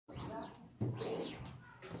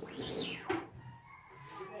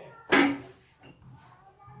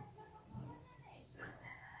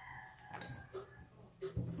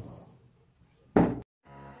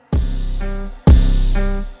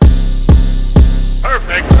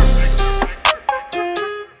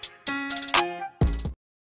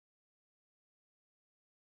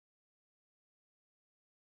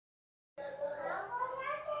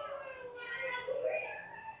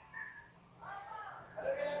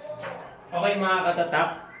Okay mga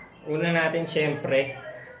katatak, una natin syempre,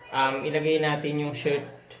 ilagay natin yung shirt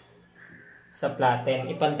sa platen.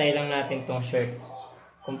 Ipantay lang natin tong shirt.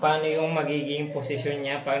 Kung paano yung magiging posisyon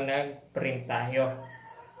niya pag nag-print tayo.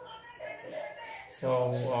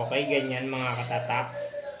 So, okay, ganyan mga katatak.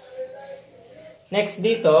 Next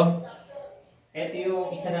dito, ito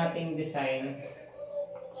yung isa nating design.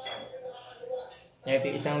 Ito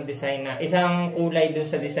isang kulay dun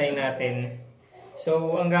sa design natin.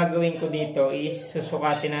 So, ang gagawin ko dito is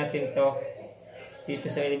susukatin natin to dito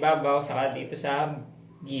sa ibabaw, saka dito sa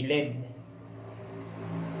gilid.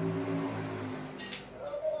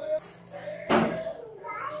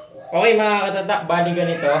 Okay mga katatak, bali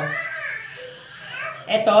ganito.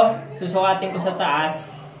 Ito, susukatin ko sa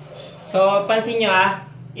taas. So, pansin nyo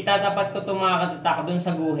itatapat ko itong mga katatak dun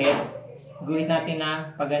sa guhit. Guhit natin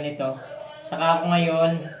na pag ganito. Saka ako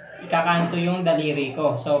ngayon, ikakanto yung daliri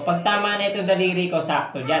ko. So, pag tama na ito daliri ko,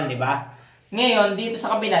 sakto dyan, di ba? Ngayon, dito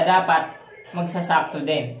sa kabila, dapat magsasakto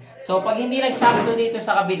din. So, pag hindi nagsakto dito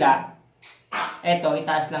sa kabila, eto,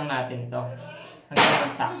 itaas lang natin to. Hanggang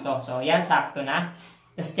magsakto. So, yan, sakto na.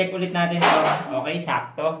 Tapos, check ulit natin to. Okay,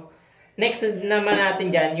 sakto. Next naman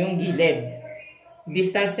natin dyan, yung gilid.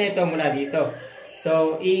 Distance nito mula dito.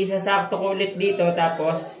 So, isasakto ko ulit dito,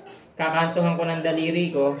 tapos, kakantuhan ko ng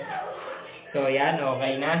daliri ko. So, yan.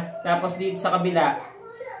 Okay na. Tapos, dito sa kabila.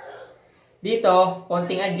 Dito,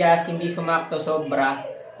 konting adjust. Hindi sumakto sobra.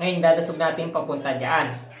 Ngayon, dadasog natin papunta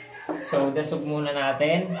dyan. So, dasog muna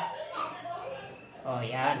natin. O,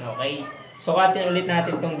 yan. Okay. Sukatin ulit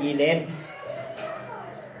natin itong gilid.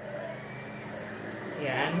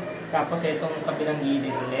 Yan. Tapos, itong kabilang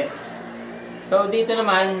gilid ulit. So, dito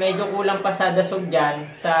naman, medyo kulang pa sa dasog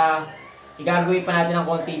dyan. Igagawin pa natin ng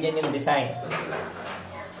konti dyan yung design.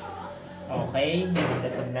 Okay,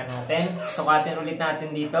 dasog na natin. Sukatin ulit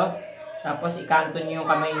natin dito. Tapos ikanto nyo yung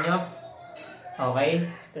kamay nyo. Okay,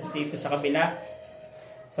 tapos dito sa kabila.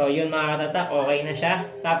 So yun mga katatak, okay na siya.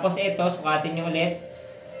 Tapos ito, sukatin nyo ulit.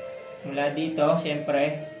 Mula dito,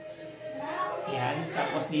 syempre. Yan,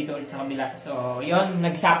 tapos dito ulit sa kabila. So yun,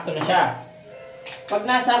 nagsakto na siya. Pag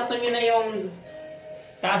nasakto nyo na yung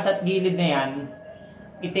taas at gilid na yan,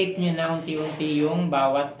 i-tape nyo na unti-unti yung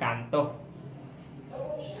bawat kanto.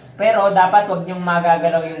 Pero dapat wag niyong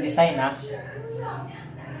magagalaw yung design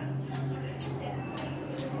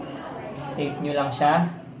Tape nyo lang siya.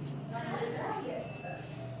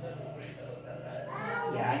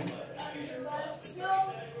 Yan.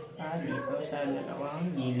 Dito sa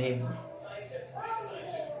dalawang gilid.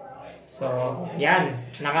 So, yan.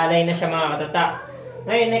 Nakalay na siya mga katatak.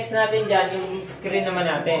 Ngayon, next natin dyan, yung screen naman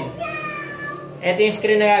natin. Ito yung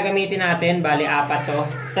screen na gagamitin natin. Bali, 4 to.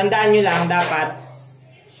 Tandaan nyo lang, dapat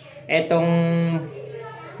etong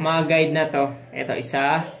mga guide na to, ito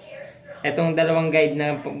isa, etong dalawang guide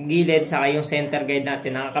na gilid, saka yung center guide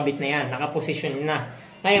natin, nakakabit na yan, nakaposisyon na.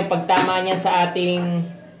 Ngayon, pag tama niyan sa ating,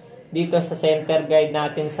 dito sa center guide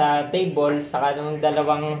natin sa table, saka ng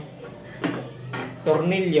dalawang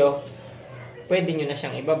tornilyo, pwede nyo na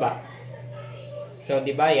siyang ibaba. So,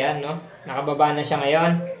 di ba yan, no? Nakababa na siya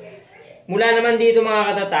ngayon. Mula naman dito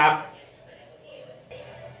mga katatak,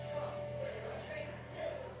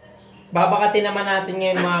 babakatin naman natin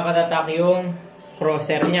ngayon mga katatak yung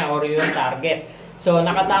crosser niya or yung target. So,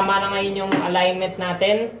 nakatama na ngayon yung alignment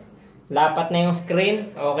natin. Lapat na yung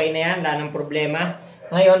screen. Okay na yan. Wala nang problema.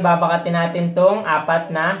 Ngayon, babakatin natin tong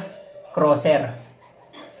 4 na crosser.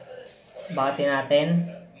 Bakatin natin.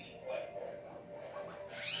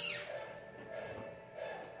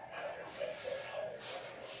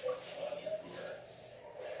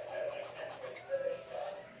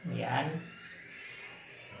 Yan.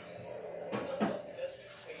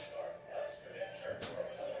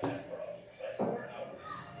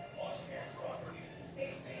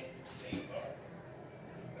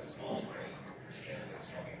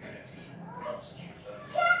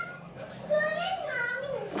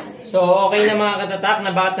 So, okay na mga katatak,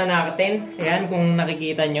 nabakat na natin. Ayan, kung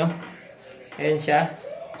nakikita nyo. Ayan siya.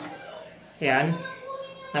 Ayan.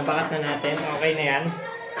 Nabakat na natin. Okay na yan.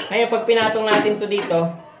 Ngayon, pag pinatong natin to dito,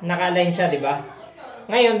 naka-align siya, di ba?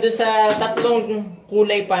 Ngayon, dun sa 3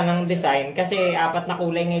 kulay pa ng design, kasi 4 na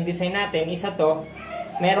kulay ng design natin, isa to,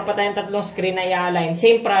 meron pa tayong 3 screen na i-align.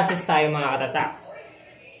 Same process tayo mga katatak.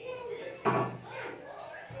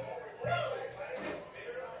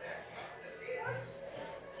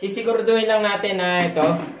 Sisiguraduhin lang natin na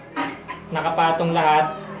ito, nakapatong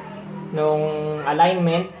lahat ng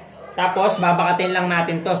alignment. Tapos, babakatin lang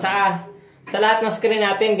natin to sa lahat ng screen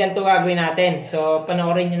natin, ganito gagawin natin. So,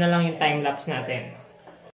 panoorin nyo na lang yung time-lapse natin.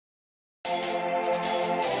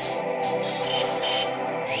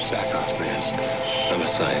 Back off, man. I'm a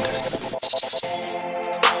scientist.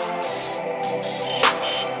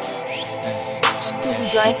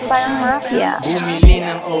 joints parang mafia. Bumili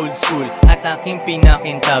ng old school at aking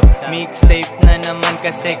pinakintab. Mixtape na naman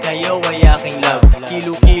kasi kayo ay aking love.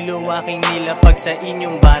 Kilo-kilo aking nilapag sa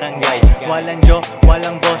inyong barangay. Walang job,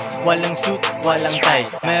 walang boss, walang suit, walang tie.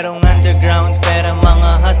 Merong underground pera mga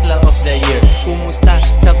hustler of the year. Kumusta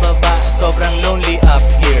sa baba? Sobrang lonely up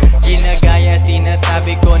here. Ginagaya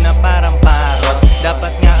sinasabi ko na parang parot.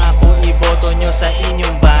 Dapat nga ako iboto nyo sa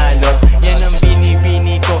inyong balot. Yan ang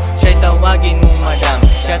binibini ko, siya'y tawagin mong madam.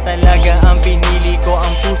 Siya talaga ang pinili ko,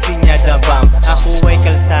 ang pusi niya dabang. Ako ay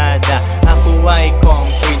kalsada, ako ay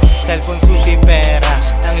concrete. Cellphone, susi, pera,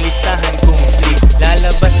 ang listahan complete.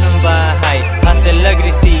 Lalabas ng bahay, hustle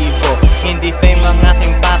agresibo. Hindi fame ang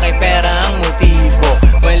aking pakay, pera ang motibo.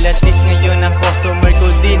 Well at least ngayon ang customer ko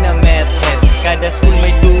di na method. Kada school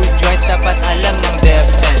may 2 joints, dapat alam ng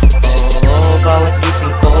DepEd. Oh, bawat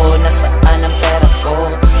gising ko, nasaan ang pera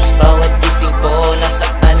ko? Bawat gising ko,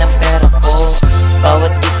 nasaan ang pera ko?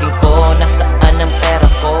 Bawat gising ko, nasaan ang pera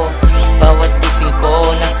ko? Bawat gising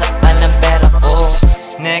ko, nasaan ang pera ko?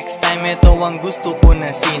 Next time ito ang gusto ko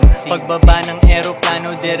na scene. Pagbaba ng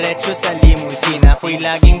eroplano, diretso sa limousine. Ako'y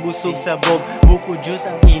laging busog sa bog, buko juice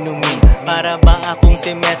ang inumin. Para ba akong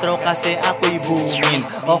si Metro kasi ako'y booming.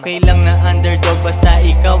 Okay lang na underdog basta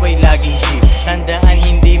ikaw ay laging G. Tandaan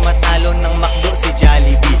hindi matalo ng McDo si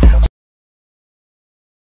Jollibee.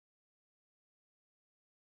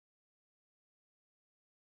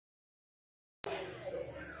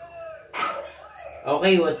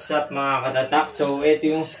 Okay, what's up mga katatak? So, ito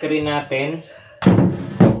yung screen natin.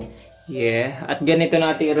 Yeah. At ganito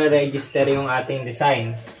natin i-register yung ating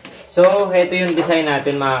design. So, ito yung design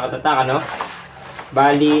natin mga katatak, ano?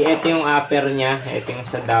 Bali, ito yung upper niya. Ito yung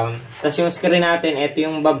sa down. Tapos yung screen natin, ito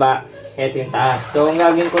yung baba. Ito yung taas. So, ang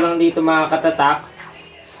gagawin ko lang dito mga katatak.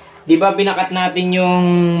 Diba binakat natin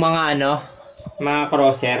yung mga mga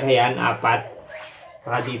crosser. Ayan, 4.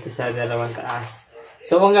 Saka dito sa dalawang taas.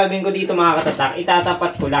 So, ang gagawin ko dito mga katatak,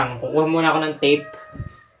 itatapat ko lang. Kukuha muna ako ng tape.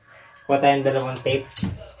 Kuha tayong dalawang tape.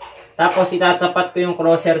 Tapos, itatapat ko yung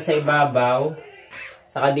crosser sa ibabaw.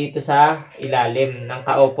 Saka dito sa ilalim ng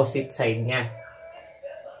ka-opposite side niya.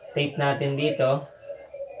 Tape natin dito.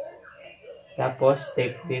 Tapos,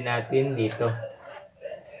 tape din natin dito.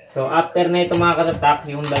 So, after na ito mga katatak,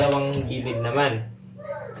 yung dalawang gilid naman.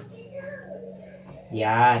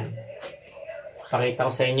 Yan. Pakita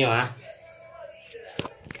ko sa inyo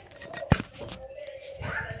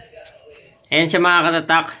Ayan siya mga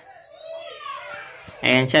katatak.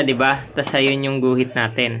 Ayan siya, diba? Tapos ayun yung guhit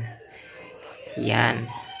natin. Yan.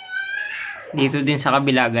 Dito din sa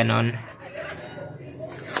kabila, ganon.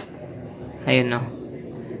 Ayun, no.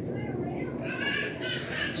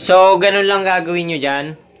 So, ganon lang gagawin nyo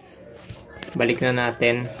dyan. Balik na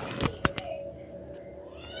natin.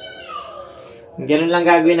 Ganon lang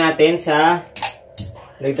gagawin natin sa...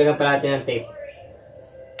 Dagdagan pa natin ng tape.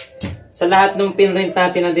 Sa lahat ng pinrint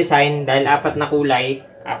natin ng design, dahil 4 na kulay,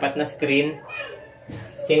 4 na screen,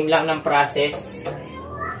 same lang ng process.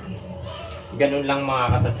 Ganun lang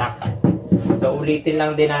mga katatak. So, ulitin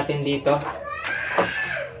lang din natin dito.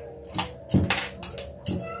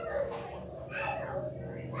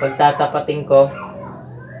 Pagtatapatin ko,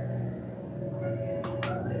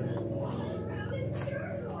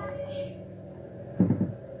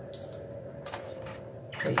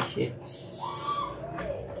 sheets.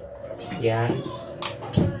 Yan.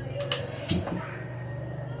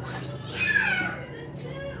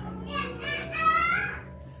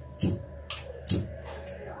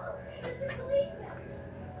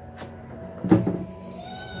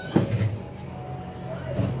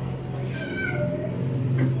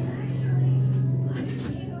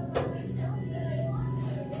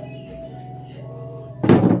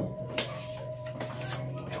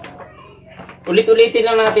 Ulit-ulitin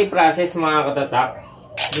lang natin yung process mga katatak.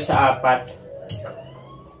 Doon sa 4.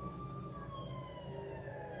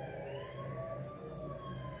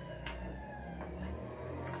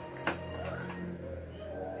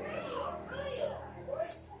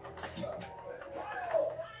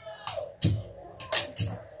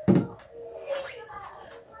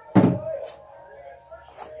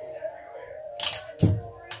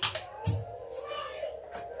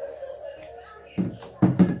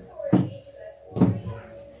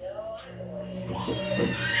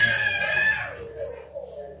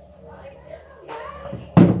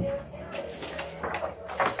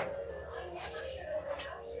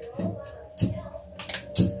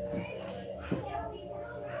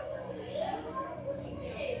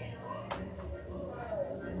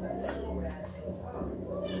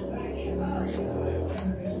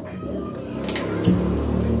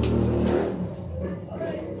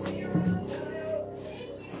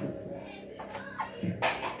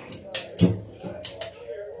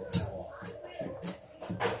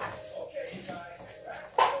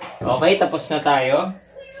 Okay, tapos na tayo.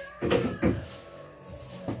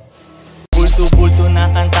 Bulto-bulto na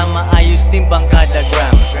kanta, maayos timbang kada gram.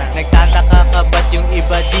 Nagtataka ka ba't yung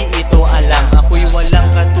iba di ito alam? Ako'y walang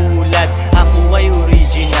katulad, ako ay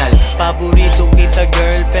original. Paborito kita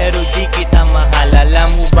girl, pero di kita mahal.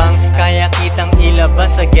 Alam mo bang kaya kitang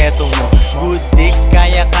ilabas sa ghetto mo? Good dick,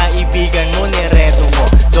 kaya kaibigan mo, nireto mo.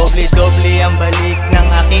 Doble-doble ang balik ng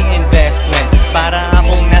aking investment. Para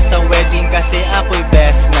akong nasa wedding kasi ako'y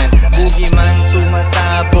best man. Boogie man,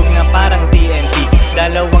 sumasabog na parang TNT.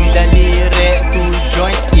 Dalawang daliri, 2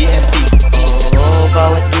 joints, EMT. Oh,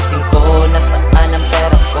 bawat gising ko, nasaan ang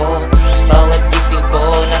pera ko? Bawat gising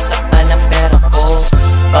ko, nasaan ang pera ko?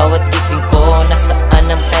 Bawat gising ko, nasaan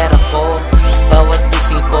ang pera ko? Bawat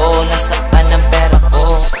gising ko, nasaan ang pera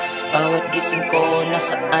ko? Bawat gising ko,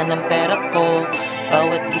 nasaan ang pera ko?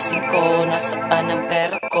 Bawat gising ko, nasaan ang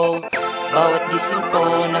pera ko? Bawat gising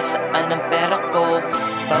ko, nasaan ang pera ko?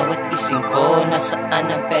 Bawat gising ko, nasaan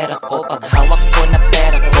ang pera ko? Pag hawak ko na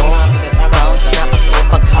pera ko, bounce na ako.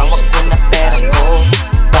 Pag hawak ko na pera ko,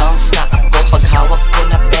 bounce na ako. Pag hawak ko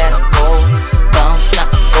na pera ko, bounce na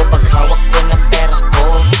ako. Pag hawak ko na pera ko,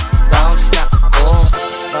 bounce na ako.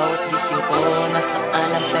 Bawat gising ko,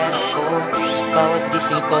 nasaan ang pera ko? Bawat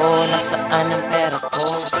gising ko, nasaan ang pera ko?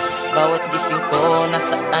 Bawat gising ko,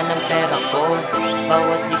 nasaan ang pera ko?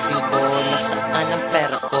 Bawat gising ko, nasaan ang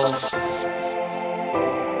pera ko?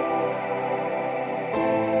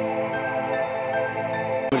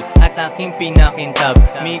 At aking pinakintab,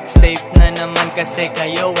 mixtape na naman kasi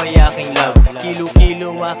kayo ay aking love.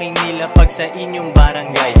 Kilo-kilo aking nilapag sa inyong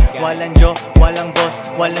barangay. Walang joke, walang boss,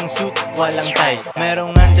 walang suit, walang tie.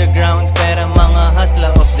 Merong underground pera, mga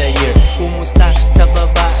hustler of the year. Kumusta sa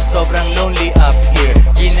baba, sobrang lonely up here.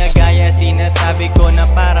 Ginagaya, sinasabi ko na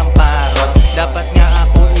parang parot. Dapat nga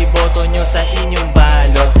ako iboto nyo sa inyong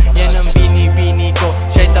balot. Yan ang binibini ko,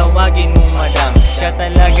 siya'y tawagin mong madam. Siya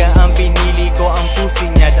talaga ang pinili ko, ang pusi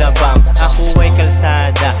niya dabang. Ako ay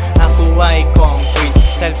kalsada, ako ay concrete.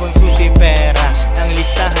 Cellphone, susi, pera, ang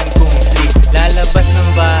listahan complete. Lalabas ng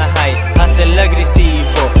bahay, hustle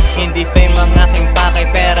agresibo. Hindi fame ang aking pakay,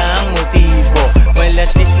 pera ang motibo. Well,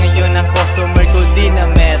 at least ngayon ang customer ko di na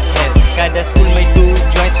methead. Kada school may 2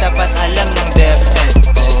 joints, dapat alam ng DepEd.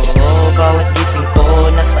 Oh, bawat gising ko,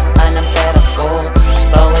 nasaan ang pera ko?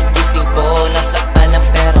 Bawat gising ko, nasaan ang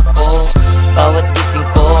pera ko? Bawat gising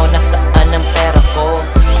ko, nasaan ang pera ko?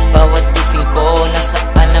 Bawat gising ko,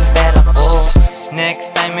 nasaan ang pera ko?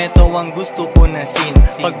 Next time ito ang gusto ko na scene.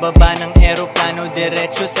 Pagbaba ng aeroplano,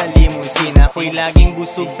 diretso sa limousine. Ako'y laging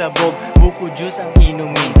busog sa Vogue, buko juice ang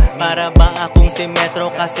inumin. Para ba akong si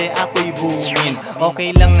Metro kasi ako'y booming.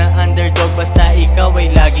 Okay lang na underdog basta ikaw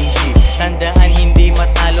ay laging cheap. Tandaan hindi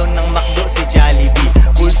matalo ng McDo si Jollibee.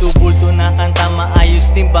 Bulto-bulto na kanta,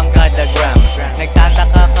 maayos timbang kada gram.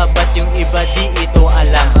 Nagtataka ka ba't yung iba di ito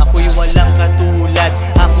alam? Ako'y walang katulad,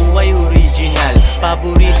 ako ay original.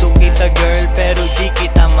 Paborito kita girl, pero di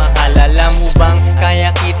kita mahal. Alam mo bang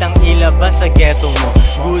kaya kitang ilabas sa ghetto mo?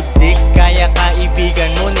 Good dick, kaya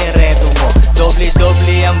kaibigan mo, nireto mo.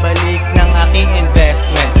 Doble-doble ang balik ng aking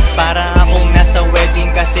investment. Para akong nasa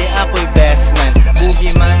wedding kasi ako'y best man.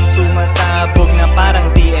 Boogie man, sumasabog na parang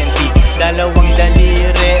TNT. Dalawang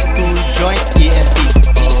daliri, 2 joints, EMT.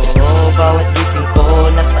 Oh, bawat gising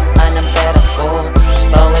ko, nasaan